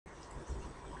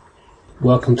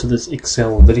Welcome to this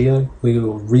Excel video. We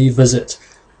will revisit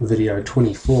video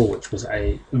 24, which was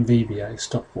a VBA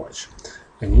stopwatch.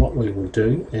 And what we will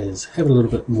do is have a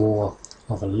little bit more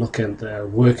of a look at the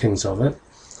workings of it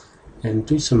and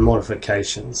do some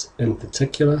modifications. In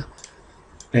particular,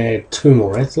 add 2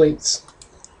 more athletes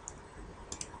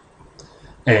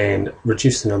and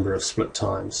reduce the number of split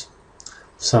times.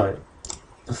 So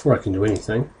before I can do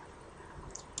anything,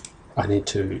 I need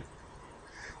to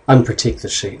unprotect the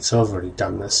sheet. So I've already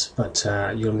done this, but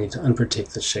you'll need to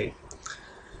unprotect the sheet.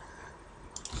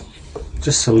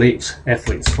 Just select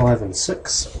athletes 5 and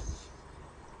 6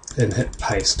 and hit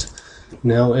paste.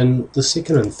 Now in the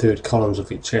second and third columns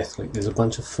of each athlete there's a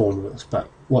bunch of formulas, but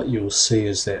what you'll see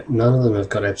is that none of them have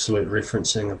got absolute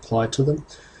referencing applied to them.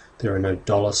 There are no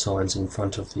dollar signs in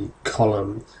front of the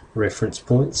column reference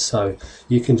points, so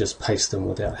you can just paste them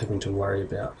without having to worry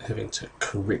about having to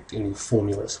correct any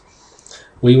formulas.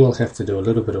 We will have to do a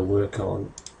little bit of work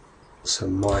on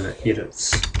some minor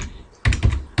edits,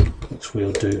 which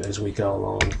we'll do as we go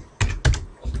along.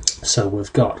 So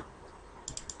we've got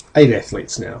 8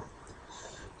 athletes now.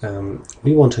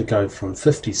 We want to go from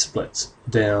 50 splits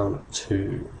down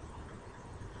to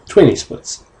 20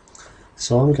 splits.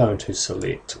 So I'm going to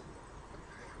select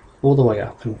all the way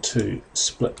up into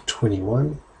split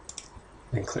 21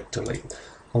 and click delete.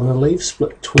 I'm going to leave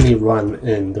split 21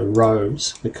 in the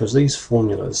rows because these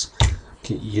formulas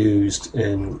get used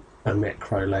in a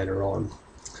macro later on.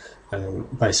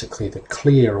 Basically the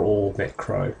clear all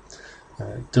macro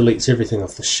deletes everything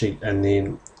off the sheet and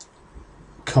then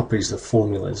copies the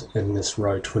formulas in this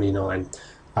row 29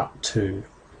 up to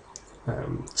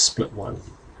split 1.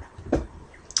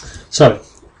 So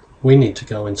we need to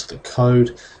go into the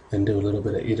code and do a little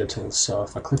bit of editing. So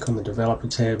if I click on the developer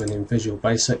tab and then Visual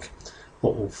Basic,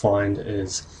 what we'll find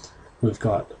is we've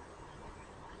got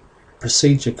a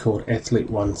procedure called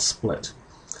athlete 1 split.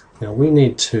 Now we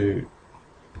need to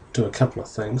do a couple of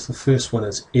things. The first one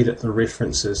is edit the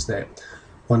references that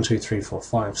 1, 2, 3, 4,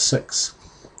 5, 6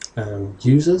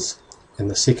 uses, and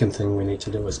the second thing we need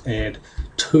to do is add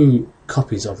 2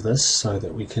 copies of this so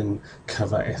that we can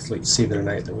cover athletes 7 and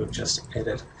 8 that we've just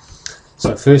added.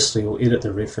 So firstly we'll edit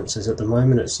the references. At the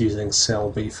moment it's using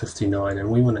cell B59 and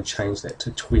we want to change that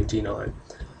to 29.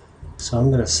 So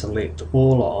I'm going to select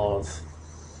all of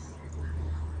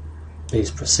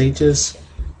these procedures,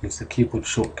 use the keyboard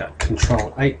shortcut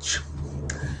Control H,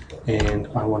 and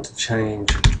I want to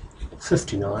change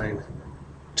 59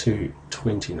 to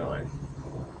 29.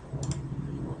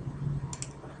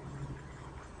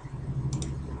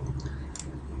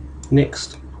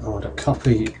 Next I want to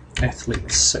copy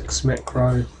athlete 6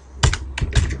 macro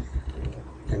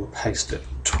and paste it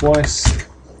twice.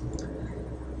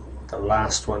 The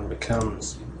last one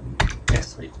becomes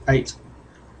athlete 8,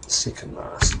 second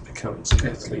last becomes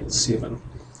athlete 7.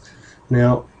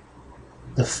 Now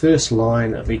the first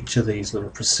line of each of these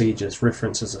little procedures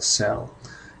references a cell,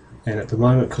 and at the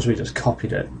moment, because we just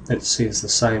copied it, it says the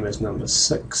same as number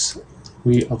 6.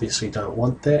 We obviously don't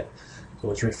want that. It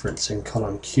was referencing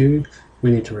column Q. We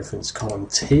need to reference column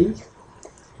T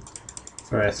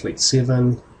for athlete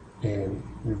 7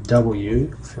 and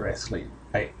W for athlete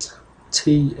 8.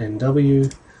 T and W.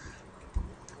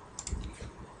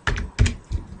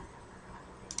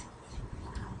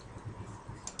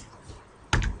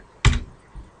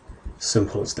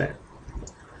 Simple as that.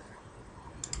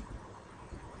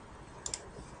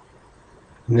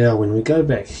 Now when we go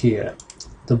back here,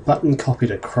 the button copied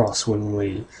across when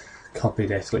we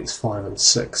copied athletes 5 and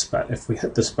 6, but if we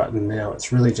hit this button now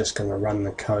it's really just going to run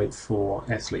the code for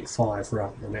athlete 5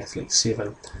 rather than athlete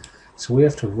 7. So we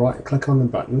have to right click on the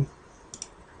button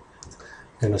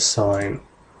and assign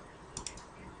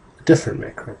a different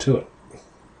macro to it.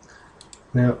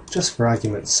 Now just for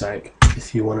argument's sake,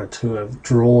 if you wanted to have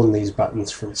drawn these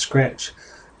buttons from scratch,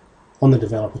 on the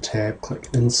developer tab click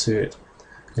Insert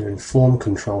and in Form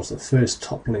Controls the first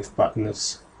top left button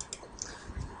is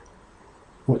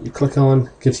what you click on,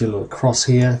 gives you a little cross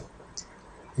here,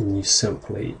 and you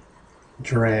simply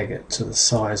drag it to the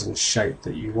size and shape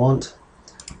that you want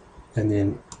and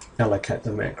then allocate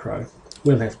the macro.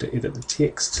 We'll have to edit the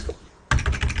text.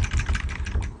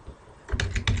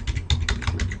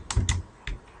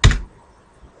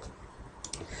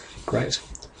 Great.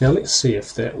 Now let's see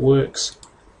if that works.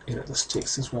 Edit this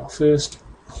text as well first.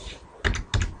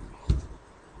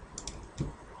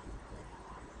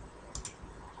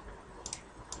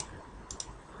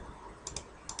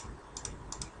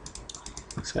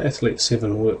 So athlete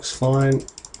 7 works fine.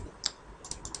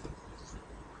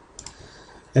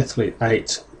 Athlete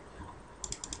 8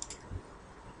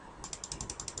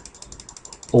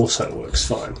 also works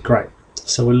fine. Great.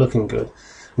 So we're looking good.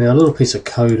 Now a little piece of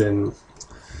code in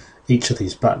each of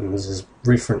these buttons is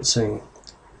referencing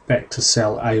back to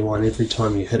cell A1 every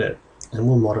time you hit it, and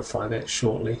we'll modify that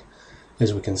shortly.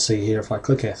 As we can see here, if I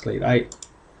click athlete 8,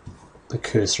 the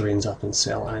cursor ends up in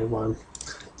cell A1.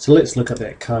 So let's look at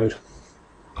that code.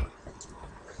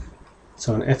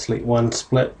 So an athlete 1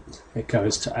 split, it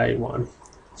goes to A1.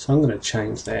 So I'm going to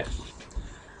change that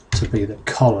to be the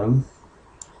column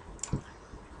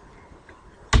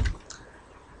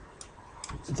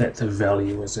that the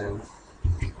value is in.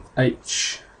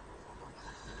 H.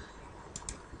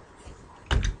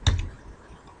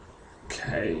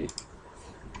 K.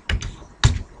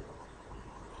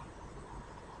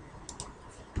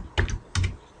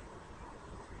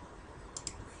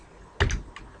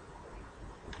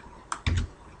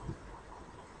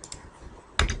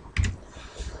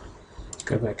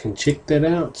 Go back and check that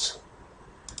out.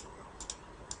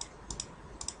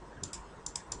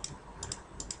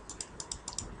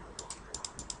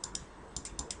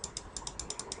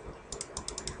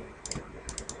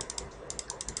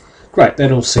 Great,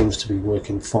 that all seems to be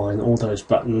working fine. All those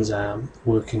buttons are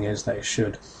working as they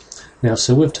should. Now,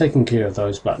 so we've taken care of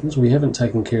those buttons. We haven't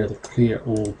taken care of the clear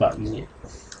all button yet.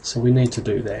 So we need to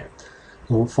do that.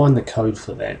 And we'll find the code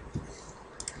for that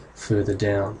further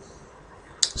down.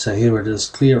 So here it is,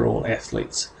 clear all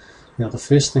athletes. Now the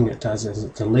first thing it does is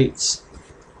it deletes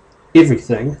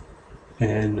everything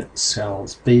in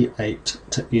cells B8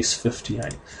 to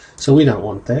S58. So we don't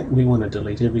want that. We want to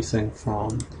delete everything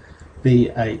from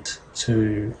B8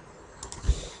 to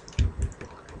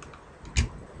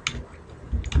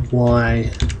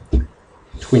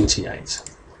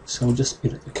Y28. So we'll just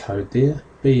edit the code there,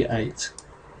 B8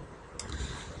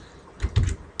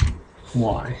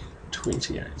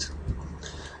 Y28.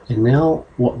 And now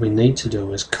what we need to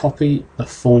do is copy the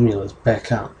formulas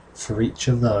back up for each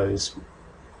of those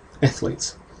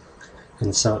athletes.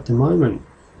 And so at the moment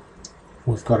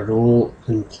we've got it all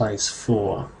in place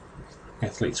for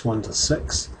athletes 1 to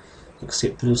 6,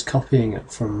 except that it's copying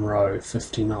it from row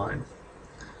 59.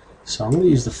 So I'm going to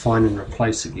use the find and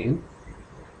replace again,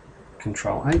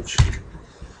 Control H.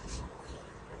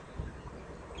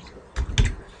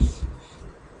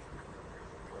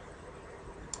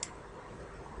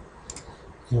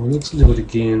 And we need to do it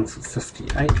again for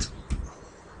 58.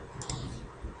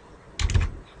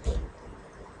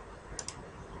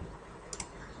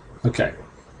 Okay,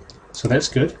 so that's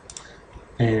good.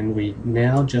 And we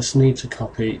now just need to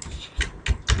copy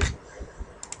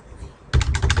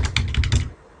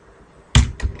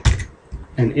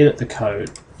and edit the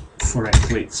code for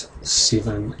athletes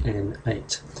 7 and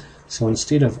 8. So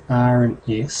instead of R and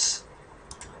S,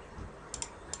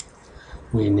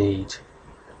 we need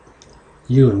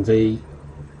U and V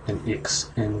and X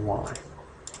and Y.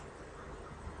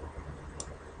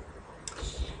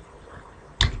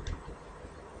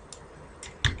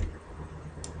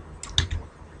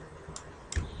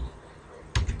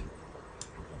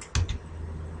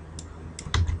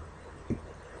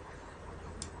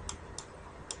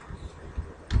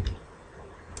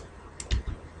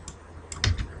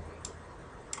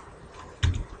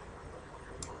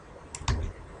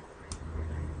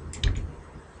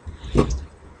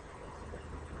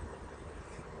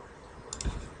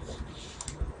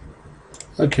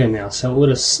 Okay, now so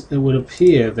it would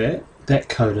appear that that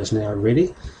code is now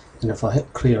ready, and if I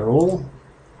hit clear all,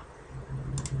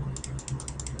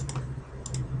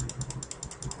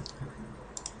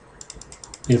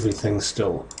 everything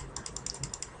still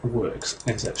works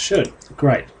as it should.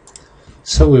 Great.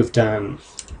 So we've done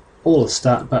all the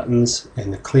start buttons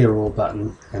and the clear all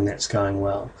button, and that's going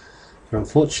well. But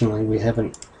unfortunately we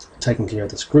haven't taken care of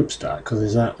this group start because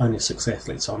there's only 6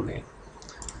 athletes on there.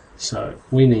 So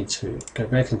we need to go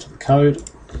back into the code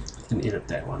and edit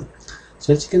that one.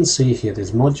 So as you can see here,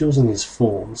 there's modules and there's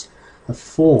forms. A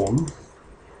form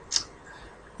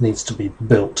needs to be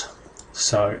built.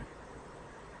 So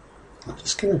I'm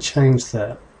just going to change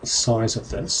the size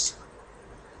of this.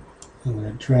 I'm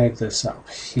going to drag this up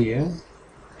here.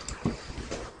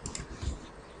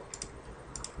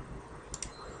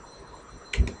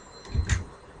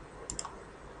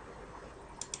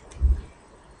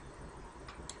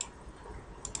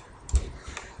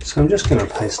 So I'm just going to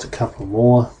paste a couple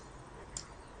more.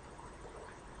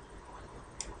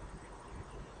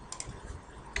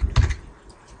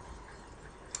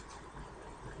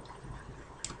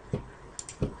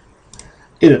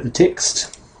 Edit the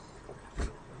text.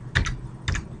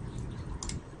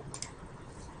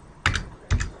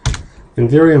 And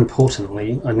very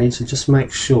importantly, I need to just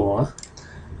make sure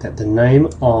that the name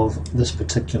of this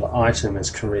particular item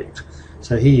is correct.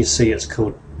 So here you see it's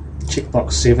called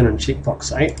checkbox 7 and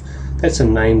checkbox 8. That's a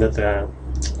name that the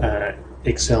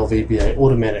Excel VBA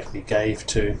automatically gave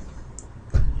to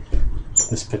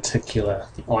this particular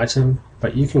item,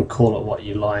 but you can call it what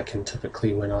you like, and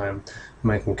typically when I'm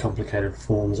making complicated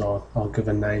forms I'll give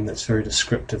a name that's very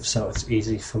descriptive so it's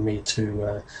easy for me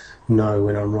to know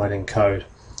when I'm writing code.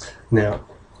 Now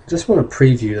I just want to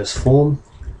preview this form.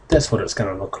 That's what it's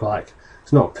going to look like.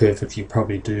 It's not perfect, you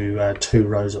probably do 2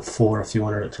 rows of 4 if you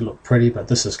wanted it to look pretty, but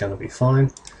this is going to be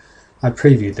fine. I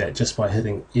previewed that just by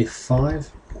hitting F5,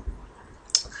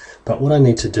 but what I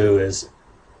need to do is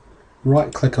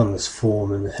right click on this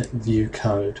form and hit View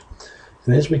Code,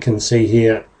 and as we can see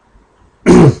here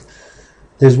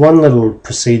there's one little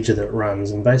procedure that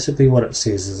runs, and basically what it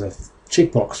says is if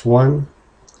checkbox 1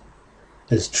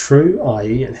 is true,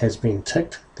 i.e. it has been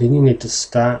ticked, then you need to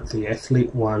start the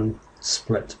athlete 1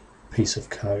 split piece of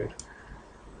code.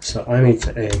 So I need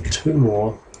to add 2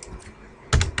 more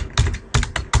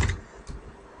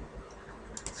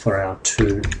for our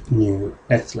 2 new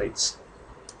athletes.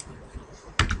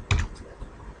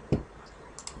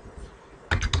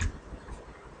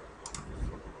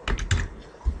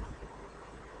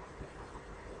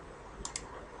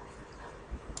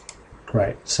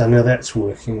 Great, so now that's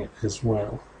working as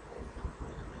well.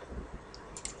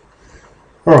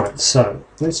 Alright, so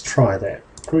let's try that.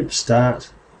 Group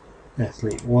start,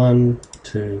 athlete 1,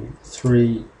 2,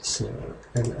 3, 7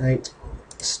 and 8,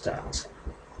 start.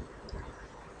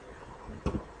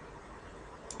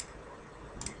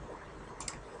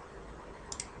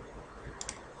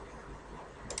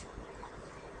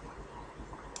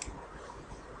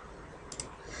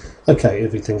 Okay,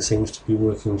 everything seems to be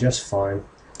working just fine.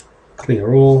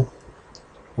 Clear all,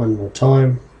 one more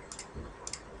time.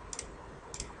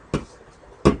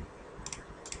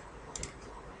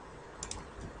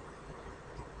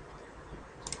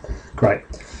 Great,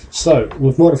 so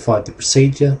we've modified the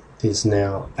procedure. There's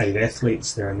now 8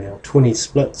 athletes, there are now 20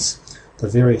 splits. The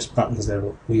various buttons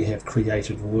that we have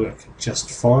created work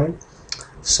just fine.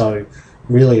 So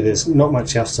really there's not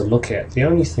much else to look at. The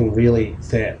only thing really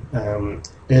that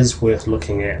is worth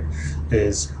looking at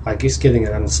is, I guess, getting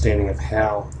an understanding of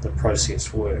how the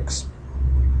process works.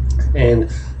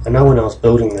 And I know when I was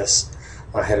building this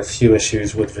I had a few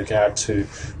issues with regard to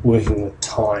working with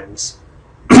times.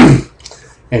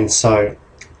 And so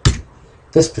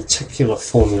this particular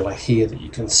formula here that you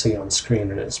can see on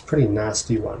screen, and it's a pretty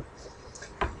nasty one,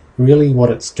 really what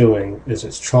it's doing is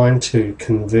it's trying to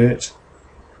convert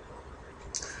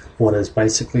what is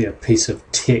basically a piece of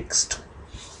text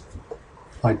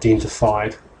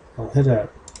identified. I'll hit a...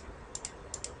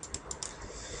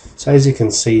 So as you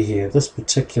can see here, this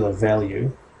particular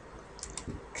value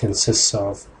consists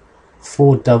of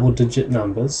 4 double-digit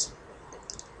numbers,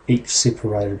 each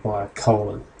separated by a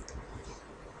colon.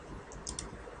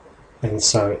 And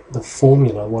so the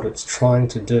formula, what it's trying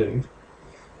to do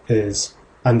is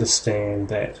understand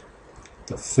that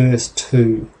the first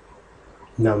 2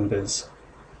 numbers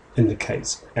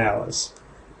indicates hours,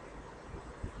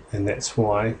 and that's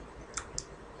why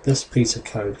this piece of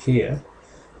code here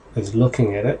is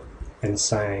looking at it and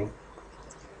saying,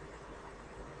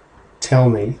 tell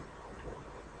me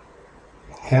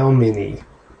how many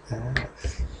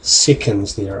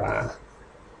seconds there are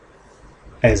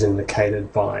as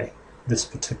indicated by this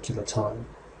particular time.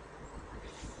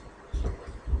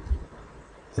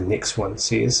 The next one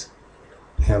says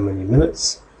how many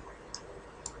minutes.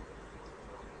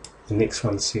 The next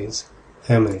one says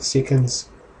how many seconds,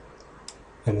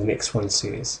 and the next one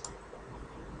says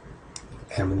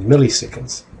how many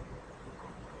milliseconds.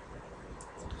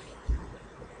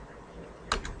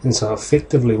 And so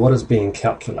effectively what is being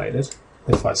calculated,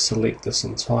 if I select this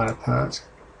entire part,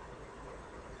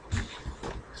 I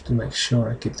have to make sure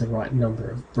I get the right number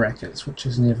of brackets, which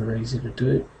is never easy to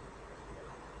do.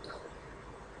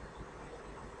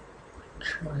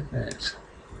 Try that.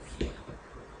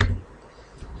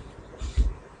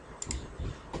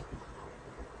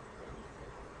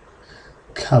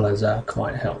 Colours are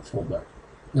quite helpful, but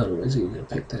not always easy to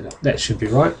pick that up. That should be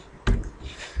right.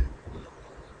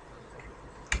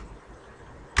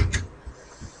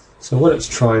 So what it's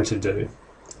trying to do,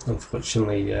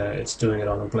 unfortunately it's doing it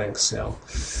on a blank cell,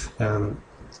 so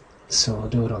I'll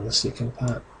do it on the second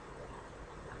part.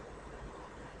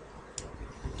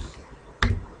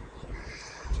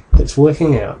 It's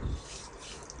working out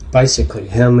basically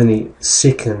how many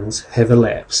seconds have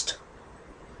elapsed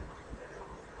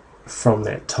from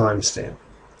that timestamp.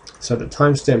 So the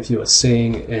timestamp you are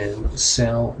seeing in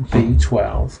cell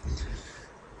B12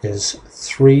 is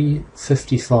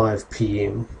 3:55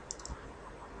 PM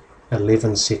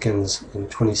 11 seconds and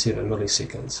 27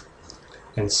 milliseconds,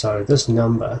 and so this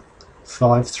number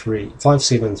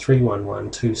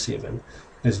 57311127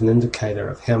 is an indicator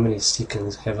of how many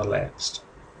seconds have elapsed.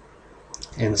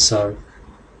 And so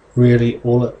really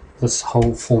all this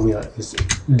whole formula is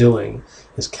doing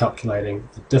is calculating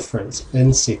the difference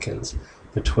in seconds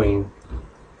between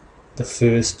the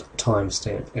first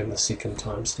timestamp and the second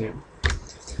timestamp.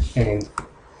 And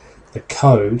the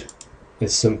code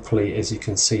is simply, as you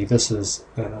can see, this is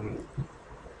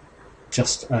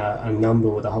just a number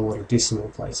with a whole lot of decimal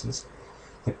places.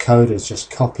 The code is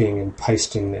just copying and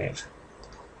pasting that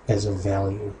as a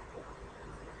value.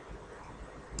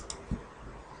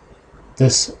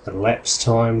 This elapsed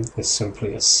time is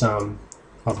simply a sum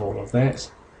of all of that,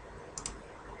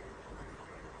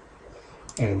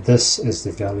 and this is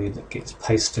the value that gets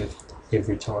pasted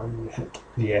every time you hit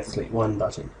the Athlete 1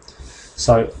 button.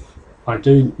 So I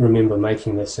do remember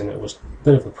making this, and it was a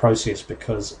bit of a process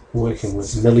because working with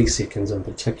milliseconds in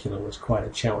particular was quite a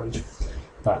challenge,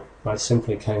 but I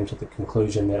simply came to the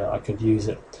conclusion that I could use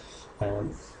it.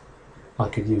 I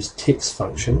could use text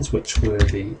functions, which were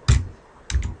the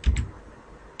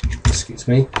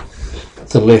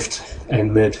left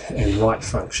and mid and right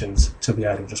functions, to be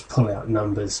able to just pull out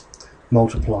numbers,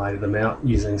 multiply them out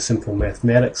using simple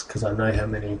mathematics, because I know how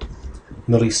many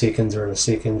milliseconds are in a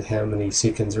second, how many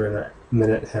seconds are in a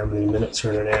minute, how many minutes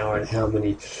are in an hour, and how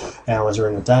many hours are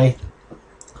in a day.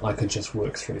 I could just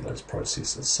work through those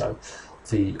processes. So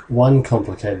the one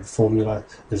complicated formula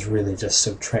is really just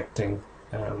subtracting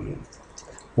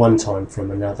one time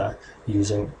from another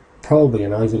using probably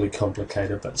an overly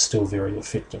complicated but still very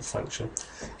effective function.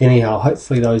 Anyhow,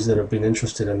 hopefully those that have been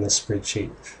interested in this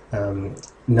spreadsheet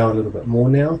know a little bit more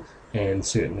now, and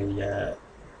certainly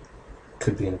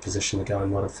could be in a position to go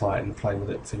and modify it and play with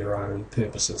it for your own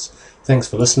purposes. Thanks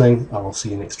for listening. I will see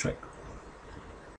you next week.